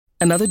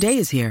Another day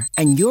is here,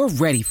 and you're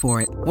ready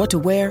for it. What to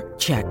wear?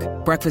 Check.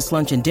 Breakfast,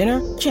 lunch, and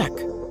dinner? Check.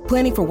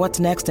 Planning for what's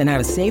next and how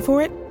to save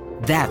for it?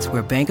 That's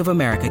where Bank of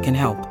America can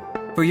help.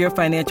 For your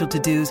financial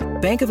to-dos,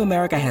 Bank of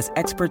America has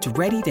experts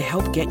ready to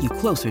help get you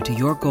closer to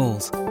your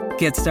goals.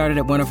 Get started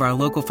at one of our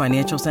local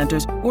financial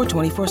centers or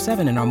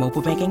 24/7 in our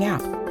mobile banking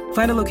app.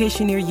 Find a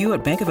location near you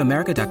at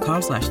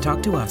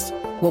bankofamerica.com/talktous.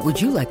 What would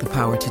you like the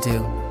power to do?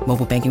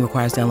 Mobile banking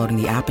requires downloading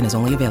the app and is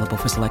only available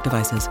for select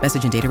devices.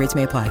 Message and data rates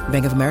may apply.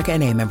 Bank of America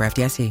N.A., member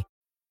FDIC.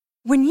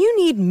 When you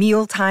need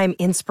mealtime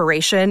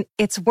inspiration,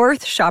 it's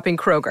worth shopping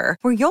Kroger,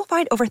 where you'll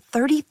find over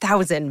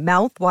 30,000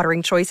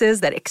 mouth-watering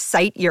choices that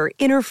excite your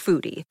inner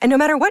foodie. And no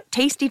matter what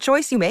tasty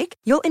choice you make,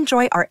 you'll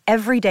enjoy our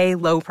everyday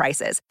low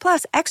prices,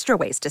 plus extra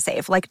ways to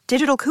save, like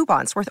digital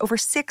coupons worth over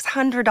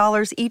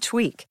 $600 each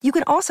week. You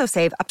can also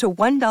save up to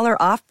 $1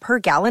 off per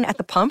gallon at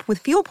the pump with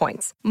fuel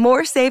points.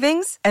 More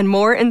savings and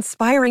more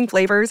inspiring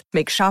flavors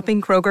make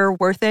shopping Kroger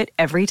worth it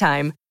every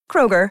time.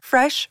 Kroger,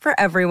 fresh for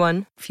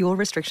everyone. Fuel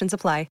restrictions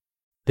apply.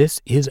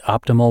 This is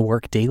Optimal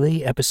Work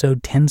Daily,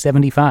 episode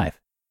 1075.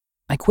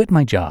 I quit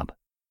my job,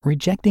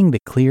 rejecting the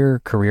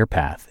clear career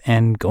path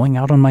and going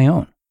out on my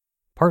own.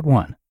 Part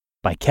 1,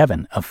 by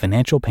Kevin of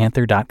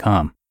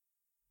FinancialPanther.com.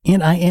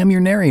 And I am your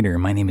narrator.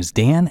 My name is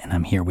Dan, and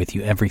I'm here with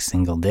you every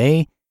single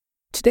day.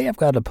 Today I've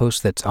got a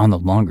post that's on the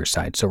longer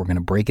side, so we're going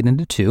to break it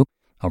into two.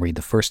 I'll read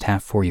the first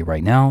half for you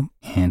right now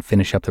and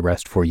finish up the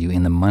rest for you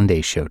in the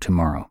Monday show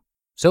tomorrow.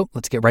 So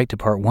let's get right to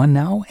part 1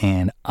 now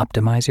and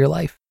optimize your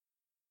life.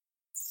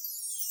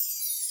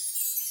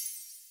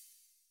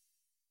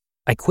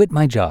 I quit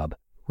my job,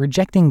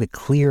 rejecting the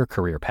clear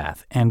career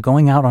path and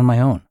going out on my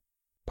own.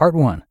 Part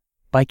 1,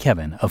 by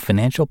Kevin of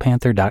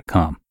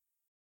FinancialPanther.com.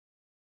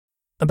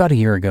 About a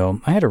year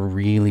ago, I had a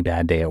really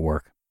bad day at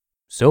work.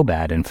 So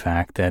bad, in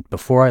fact, that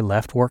before I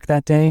left work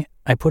that day,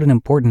 I put an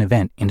important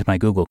event into my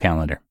Google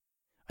Calendar.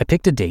 I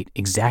picked a date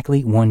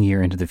exactly 1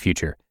 year into the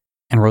future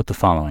and wrote the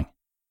following: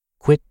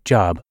 quit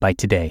job by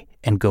today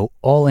and go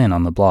all in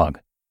on the blog.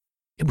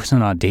 It was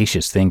an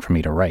audacious thing for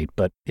me to write,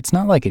 but it's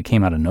not like it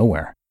came out of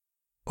nowhere.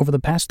 Over the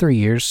past 3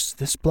 years,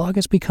 this blog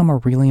has become a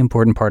really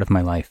important part of my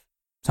life,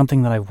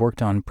 something that I've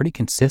worked on pretty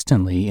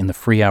consistently in the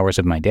free hours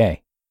of my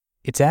day.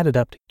 It's added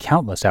up to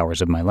countless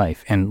hours of my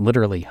life and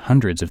literally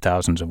hundreds of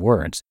thousands of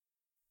words.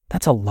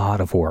 That's a lot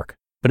of work,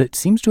 but it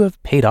seems to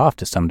have paid off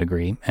to some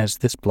degree, as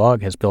this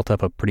blog has built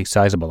up a pretty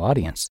sizable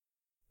audience.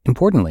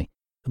 Importantly,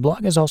 the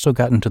blog has also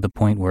gotten to the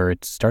point where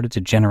it's started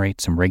to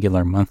generate some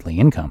regular monthly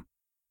income.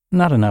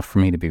 Not enough for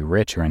me to be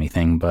rich or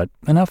anything, but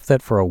enough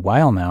that for a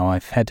while now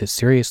I've had to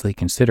seriously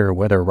consider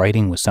whether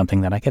writing was something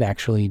that I could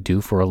actually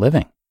do for a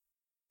living.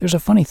 There's a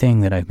funny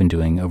thing that I've been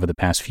doing over the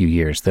past few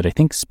years that I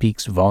think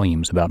speaks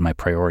volumes about my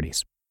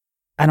priorities.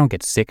 I don't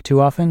get sick too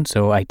often,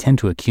 so I tend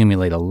to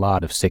accumulate a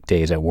lot of sick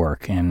days at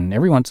work, and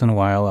every once in a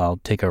while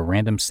I'll take a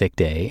random sick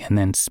day and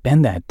then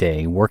spend that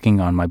day working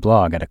on my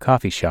blog at a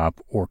coffee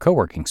shop or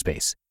co-working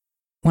space.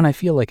 When I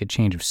feel like a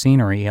change of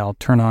scenery, I'll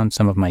turn on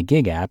some of my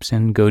gig apps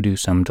and go do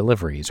some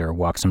deliveries or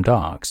walk some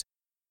dogs.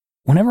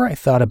 Whenever I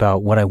thought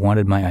about what I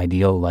wanted my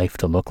ideal life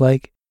to look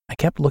like, I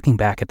kept looking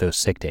back at those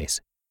sick days.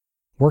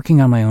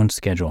 Working on my own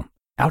schedule,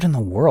 out in the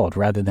world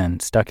rather than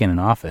stuck in an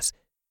office,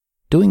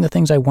 doing the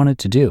things I wanted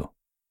to do.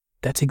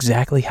 That's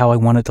exactly how I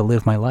wanted to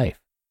live my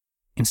life.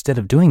 Instead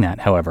of doing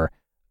that, however,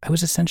 I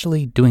was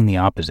essentially doing the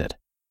opposite.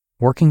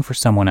 Working for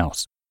someone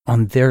else,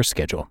 on their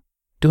schedule,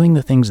 doing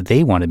the things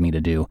they wanted me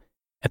to do,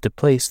 at the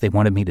place they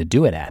wanted me to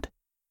do it at.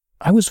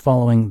 I was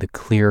following the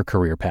clear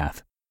career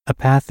path, a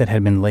path that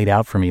had been laid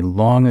out for me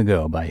long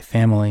ago by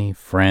family,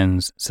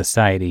 friends,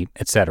 society,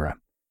 etc.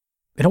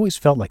 It always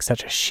felt like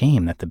such a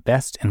shame that the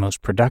best and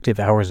most productive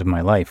hours of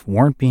my life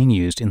weren't being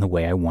used in the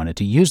way I wanted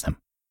to use them.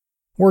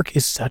 Work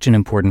is such an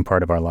important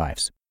part of our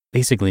lives,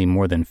 basically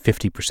more than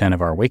 50%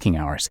 of our waking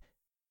hours.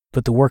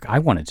 But the work I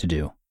wanted to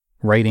do,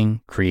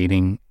 writing,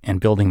 creating, and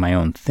building my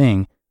own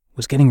thing,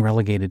 was getting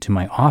relegated to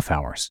my off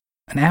hours,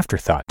 an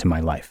afterthought to my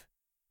life.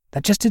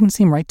 That just didn't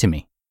seem right to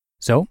me.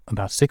 So,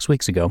 about 6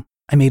 weeks ago,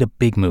 I made a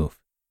big move.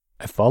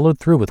 I followed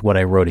through with what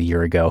I wrote a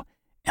year ago,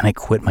 and I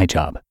quit my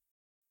job.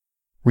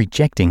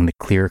 Rejecting the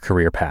clear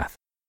career path.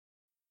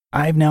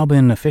 I've now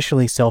been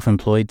officially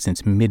self-employed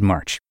since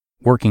mid-March,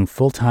 working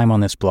full-time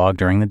on this blog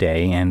during the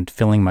day and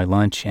filling my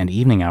lunch and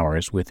evening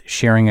hours with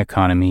sharing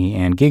economy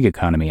and gig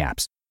economy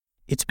apps.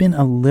 It's been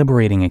a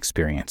liberating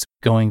experience,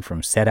 going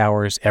from set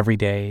hours every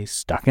day,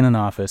 stuck in an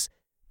office,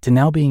 to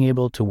now being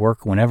able to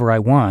work whenever I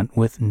want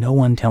with no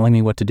one telling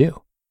me what to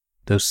do.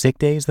 Those sick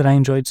days that I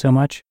enjoyed so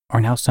much are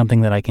now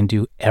something that I can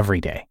do every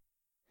day.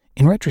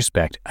 In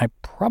retrospect, I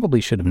probably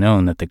should have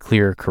known that the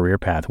clear career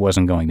path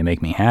wasn't going to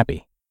make me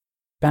happy.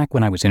 Back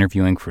when I was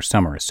interviewing for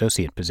summer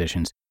associate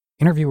positions,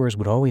 interviewers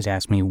would always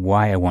ask me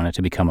why I wanted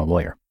to become a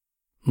lawyer.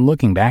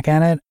 Looking back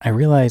at it, I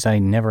realize I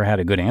never had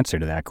a good answer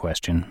to that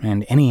question,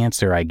 and any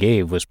answer I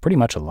gave was pretty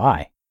much a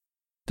lie.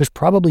 There's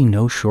probably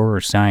no surer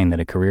sign that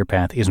a career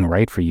path isn't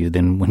right for you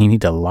than when you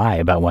need to lie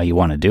about why you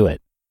want to do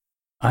it.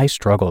 I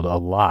struggled a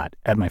lot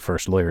at my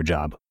first lawyer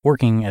job,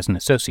 working as an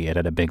associate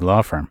at a big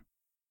law firm.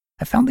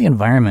 I found the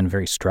environment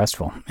very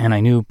stressful, and I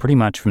knew pretty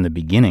much from the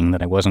beginning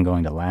that I wasn't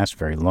going to last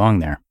very long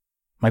there.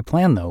 My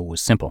plan, though, was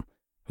simple.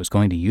 I was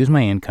going to use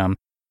my income,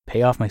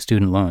 pay off my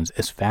student loans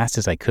as fast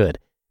as I could,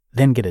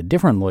 then get a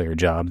different lawyer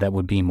job that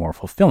would be more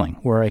fulfilling,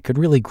 where I could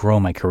really grow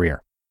my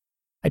career.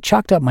 I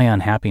chalked up my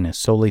unhappiness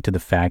solely to the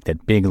fact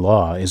that big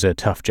law is a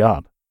tough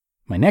job.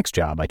 My next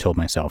job, I told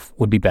myself,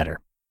 would be better.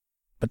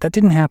 But that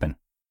didn't happen.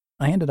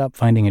 I ended up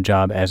finding a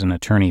job as an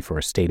attorney for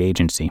a state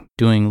agency,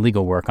 doing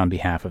legal work on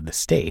behalf of the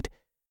state.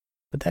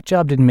 But that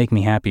job didn't make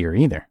me happier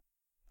either.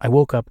 I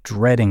woke up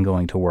dreading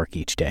going to work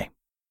each day.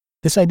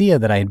 This idea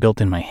that I had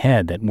built in my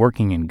head that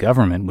working in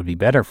government would be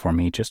better for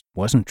me just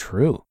wasn't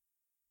true.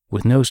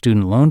 With no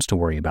student loans to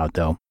worry about,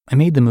 though, I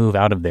made the move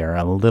out of there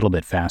a little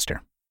bit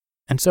faster.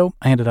 And so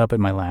I ended up at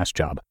my last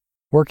job,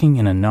 working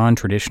in a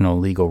non-traditional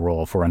legal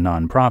role for a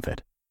nonprofit.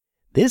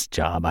 This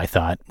job, I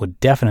thought,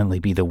 would definitely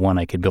be the one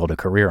I could build a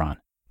career on,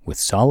 with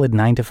solid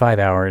 9-to-5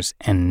 hours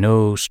and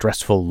no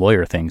stressful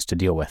lawyer things to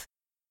deal with.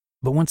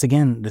 But once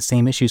again, the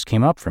same issues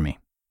came up for me.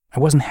 I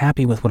wasn't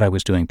happy with what I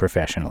was doing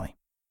professionally.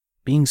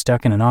 Being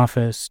stuck in an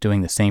office,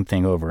 doing the same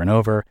thing over and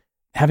over,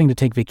 having to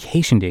take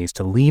vacation days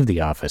to leave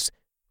the office,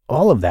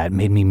 all of that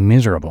made me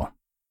miserable.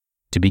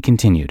 To be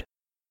continued.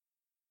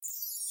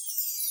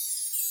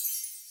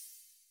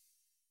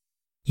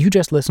 You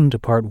just listened to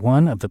part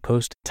 1 of the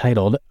post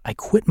titled, I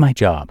Quit My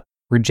Job,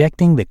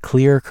 Rejecting the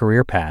Clear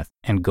Career Path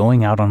and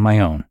Going Out on My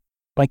Own,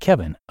 by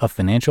Kevin of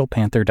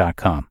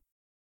FinancialPanther.com.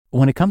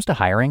 When it comes to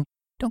hiring,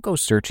 don't go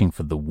searching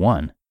for the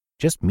one.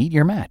 Just meet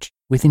your match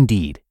with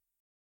Indeed.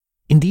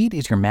 Indeed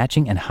is your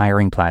matching and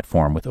hiring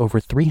platform with over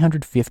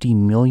 350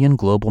 million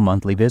global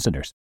monthly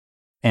visitors,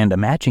 and a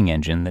matching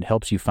engine that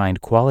helps you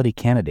find quality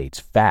candidates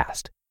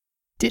fast.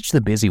 Ditch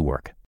the busy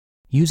work.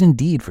 Use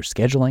Indeed for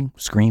scheduling,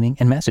 screening,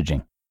 and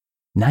messaging.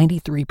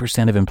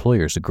 93% of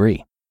employers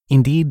agree.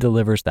 Indeed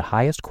delivers the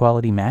highest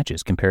quality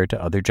matches compared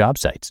to other job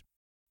sites.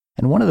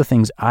 And one of the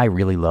things I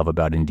really love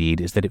about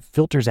Indeed is that it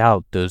filters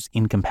out those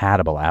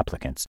incompatible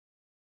applicants.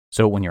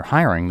 So when you're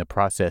hiring, the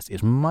process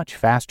is much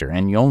faster,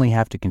 and you only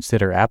have to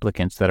consider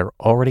applicants that are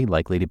already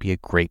likely to be a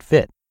great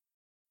fit.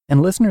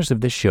 And listeners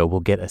of this show will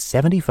get a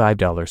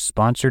 $75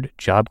 sponsored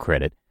job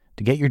credit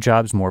to get your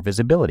jobs more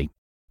visibility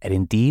at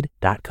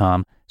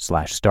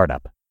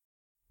Indeed.com/startup.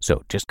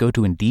 So just go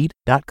to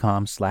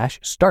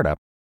Indeed.com/startup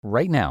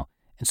right now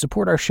and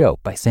support our show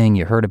by saying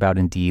you heard about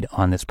Indeed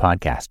on this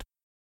podcast.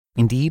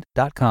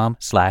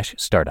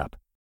 Indeed.com/startup.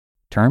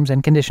 Terms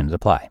and conditions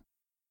apply.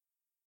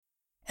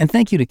 And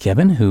thank you to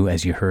Kevin, who,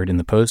 as you heard in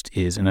the post,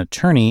 is an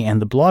attorney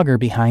and the blogger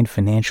behind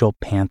Financial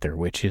Panther,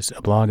 which is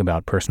a blog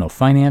about personal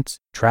finance,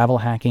 travel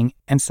hacking,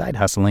 and side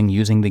hustling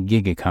using the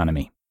gig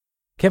economy.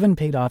 Kevin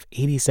paid off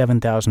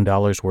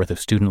 $87,000 worth of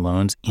student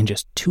loans in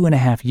just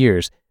 2.5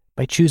 years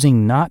by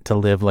choosing not to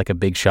live like a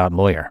big shot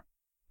lawyer.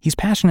 He's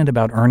passionate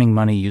about earning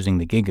money using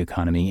the gig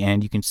economy,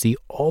 and you can see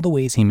all the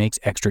ways he makes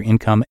extra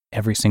income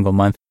every single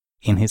month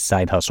in his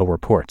side hustle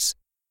reports.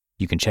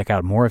 You can check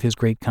out more of his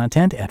great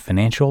content at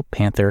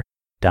FinancialPanther.com.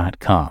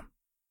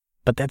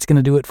 But that's going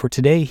to do it for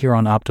today here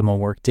on Optimal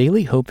Work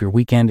Daily. Hope your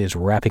weekend is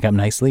wrapping up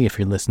nicely if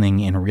you're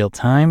listening in real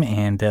time,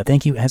 and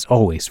thank you as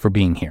always for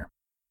being here.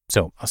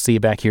 So I'll see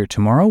you back here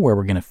tomorrow where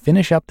we're going to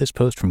finish up this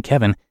post from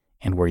Kevin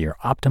and where your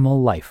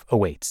optimal life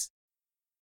awaits.